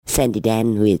Sandy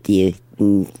Dan with you,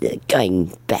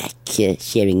 going back,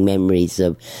 sharing memories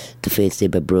of the first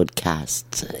ever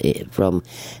broadcast from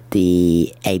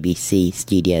the ABC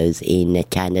studios in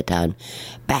Chinatown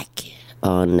back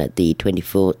on the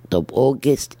 24th of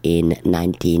August in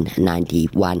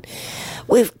 1991.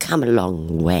 We've come a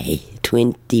long way.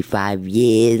 25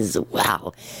 years.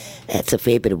 Wow. That's a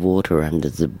fair bit of water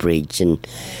under the bridge. And,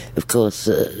 of course,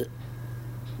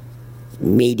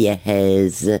 media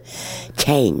has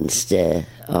changed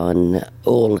on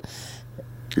all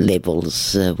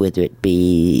levels, whether it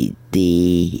be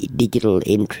the digital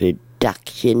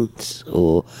introductions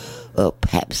or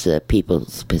perhaps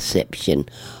people's perception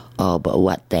of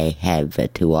what they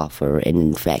have to offer. And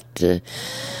in fact,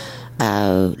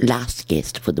 our last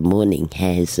guest for the morning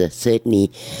has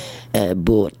certainly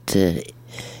brought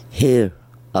her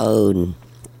own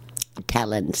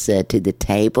talents to the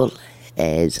table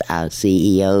as our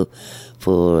CEO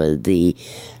for the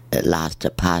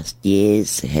past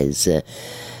years. Has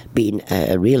been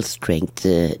a real strength,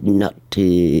 not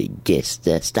to just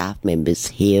staff members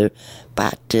here,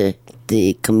 but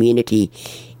the community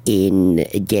in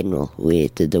general,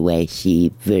 with the way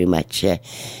she very much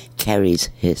carries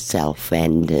herself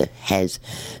and has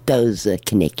those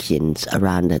connections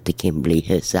around the Kimberley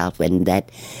herself, and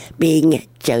that being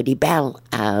Jodie Bell,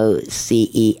 our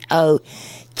CEO.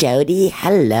 Jodie,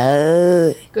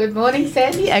 hello. Good morning,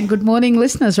 Sandy, and good morning,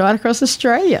 listeners right across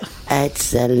Australia.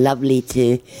 It's lovely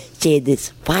to share this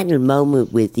final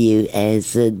moment with you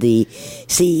as the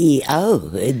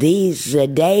CEO. These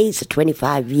days,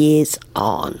 25 years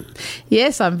on.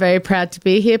 Yes, I'm very proud to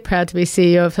be here, proud to be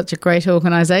CEO of such a great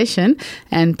organisation,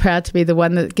 and proud to be the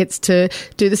one that gets to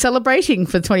do the celebrating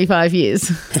for 25 years.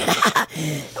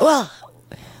 Well,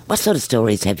 what sort of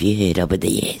stories have you heard over the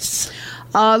years?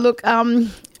 Look,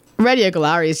 Radio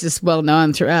Goolarri is just well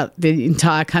known throughout the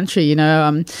entire country. You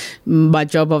know, my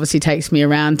job obviously takes me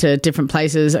around to different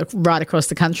places right across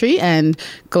the country, and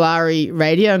Goolarri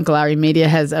Radio and Goolarri Media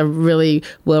has a really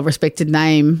well-respected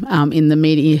name in the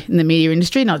media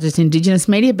industry, not just Indigenous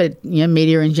media, but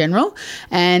media in general.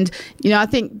 And I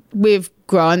think we've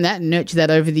grown that and nurtured that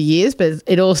over the years, but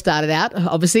it all started out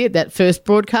obviously at that first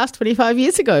broadcast 25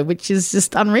 years ago, which is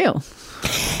just unreal.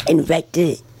 In fact,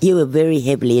 you were very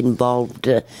heavily involved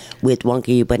with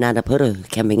Wonki Banana Puru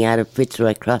coming out of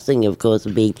Fitzroy Crossing, of course,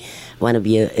 being one of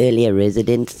your earlier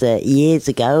residents years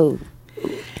ago.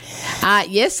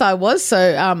 Yes, I was.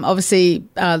 So obviously,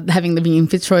 having living in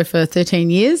Fitzroy for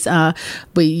 13 years, I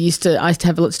used to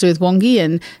have a lot to do with Wongi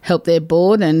and help their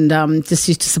board, and just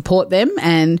used to support them.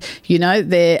 And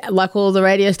they're like all the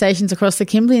radio stations across the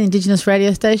Kimberley, Indigenous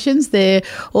radio stations. They're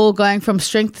all going from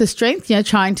strength to strength.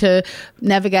 Trying to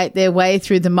navigate their way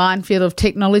through the minefield of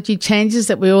technology changes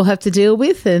that we all have to deal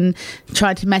with, and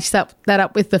trying to match that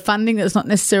up with the funding that's not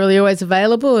necessarily always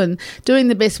available, and doing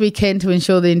the best we can to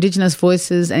ensure the Indigenous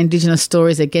voices and Indigenous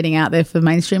stories are getting out there for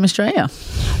mainstream Australia.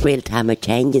 Real time of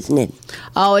change, isn't it?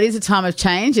 Oh, it is a time of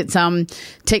change. It's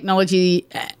technology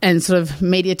and sort of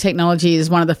media technology is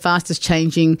one of the fastest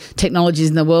changing technologies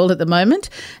in the world at the moment.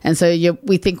 And so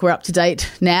we think we're up to date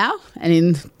now, and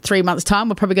in 3 months' time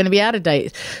we're probably going to be out of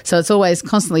date. So it's always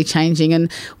constantly changing,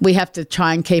 and we have to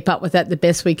try and keep up with that the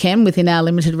best we can within our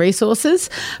limited resources.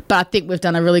 But I think we've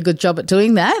done a really good job at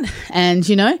doing that. And,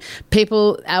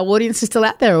 our audience is still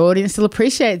out there. Our audience still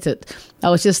appreciates it. I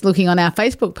was just looking on our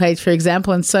Facebook page, for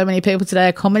example, and so many people today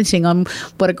are commenting on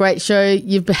what a great show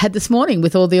you've had this morning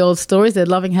with all the old stories. They're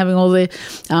loving having all the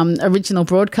original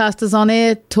broadcasters on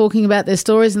air talking about their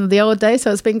stories in the old days,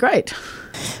 so it's been great.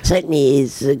 Certainly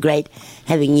is great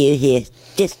having you here.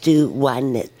 Just to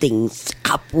wind things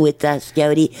up with us,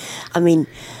 Jodie. I mean,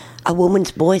 a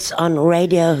woman's voice on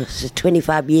radio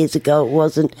 25 years ago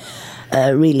wasn't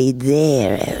really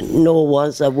there, nor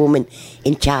was a woman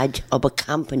in charge of a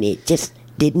company. It just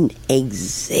didn't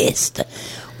exist.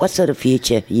 What sort of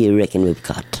future you reckon we've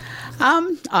got?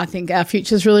 I think our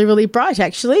future is really, really bright,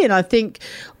 actually. And I think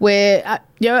a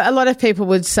lot of people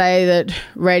would say that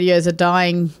radio is a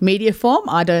dying media form.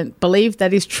 I don't believe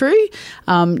that is true.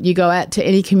 You go out to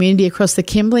any community across the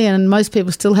Kimberley, and most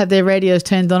people still have their radios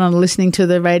turned on and listening to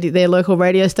their local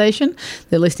radio station.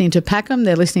 They're listening to Packham,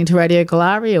 they're listening to Radio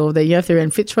Goolarri, or if they're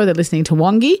in Fitzroy, they're listening to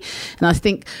Wongi. And I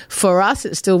think for us,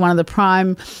 it's still one of the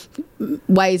prime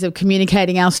ways of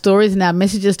communicating our stories and our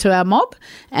messages to our mob,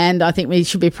 and I think we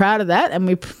should be proud of that, and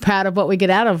we're proud of what we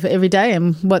get out of every day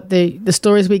and what the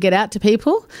stories we get out to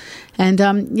people. And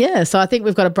so I think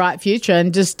we've got a bright future,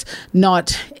 and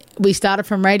we started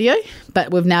from radio,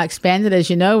 but we've now expanded.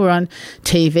 As you know, we're on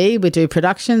TV, we do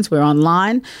productions, we're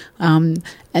online, and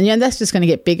that's just going to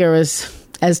get bigger as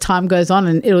as time goes on,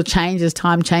 and it'll change as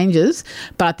time changes.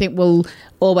 But I think we'll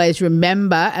always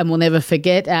remember and we'll never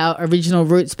forget our original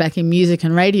roots back in music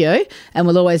and radio, and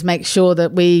we'll always make sure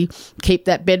that we keep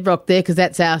that bedrock there because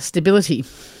that's our stability.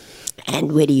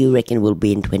 And where do you reckon we'll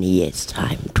be in 20 years'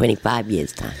 time, 25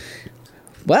 years' time?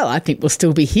 Well, I think we'll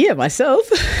still be here myself.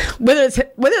 Whether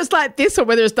it's like this or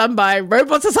whether it's done by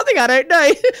robots or something, I don't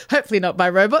know. Hopefully not by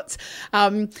robots.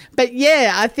 But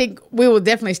yeah, I think we will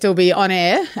definitely still be on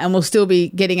air and we'll still be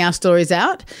getting our stories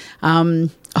out.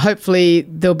 Hopefully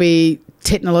there'll be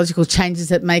technological changes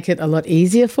that make it a lot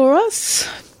easier for us,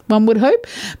 one would hope.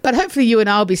 But hopefully you and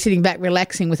I will be sitting back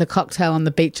relaxing with a cocktail on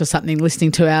the beach or something,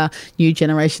 listening to our new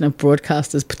generation of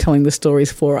broadcasters telling the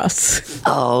stories for us.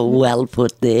 Oh, well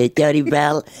put there, Jodie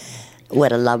Bell.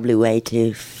 What a lovely way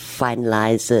to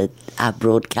finalise our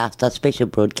broadcast, our special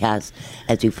broadcast,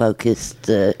 as we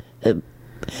focused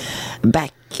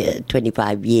back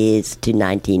 25 years to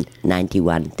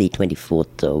 1991, the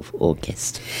 24th of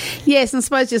August. Yes, and I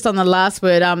suppose just on the last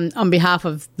word, on behalf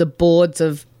of the boards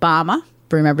of BAMA,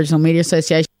 Broome Aboriginal Media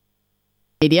Association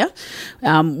Media,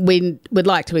 we would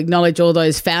like to acknowledge all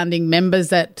those founding members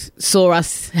that saw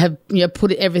us have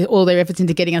put all their efforts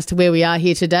into getting us to where we are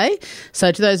here today.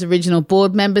 So to those original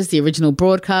board members, the original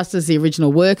broadcasters, the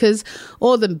original workers,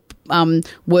 all the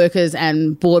workers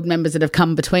and board members that have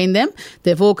come between them,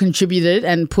 they've all contributed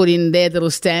and put in their little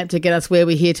stamp to get us where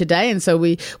we're here today. And so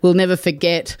we will never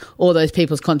forget all those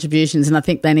people's contributions, and I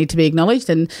think they need to be acknowledged.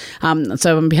 And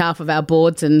so on behalf of our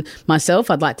boards and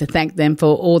myself, I'd like to thank them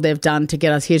for all they've done to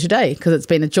get us here today, because it's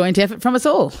been a joint effort from us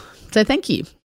all. So thank you.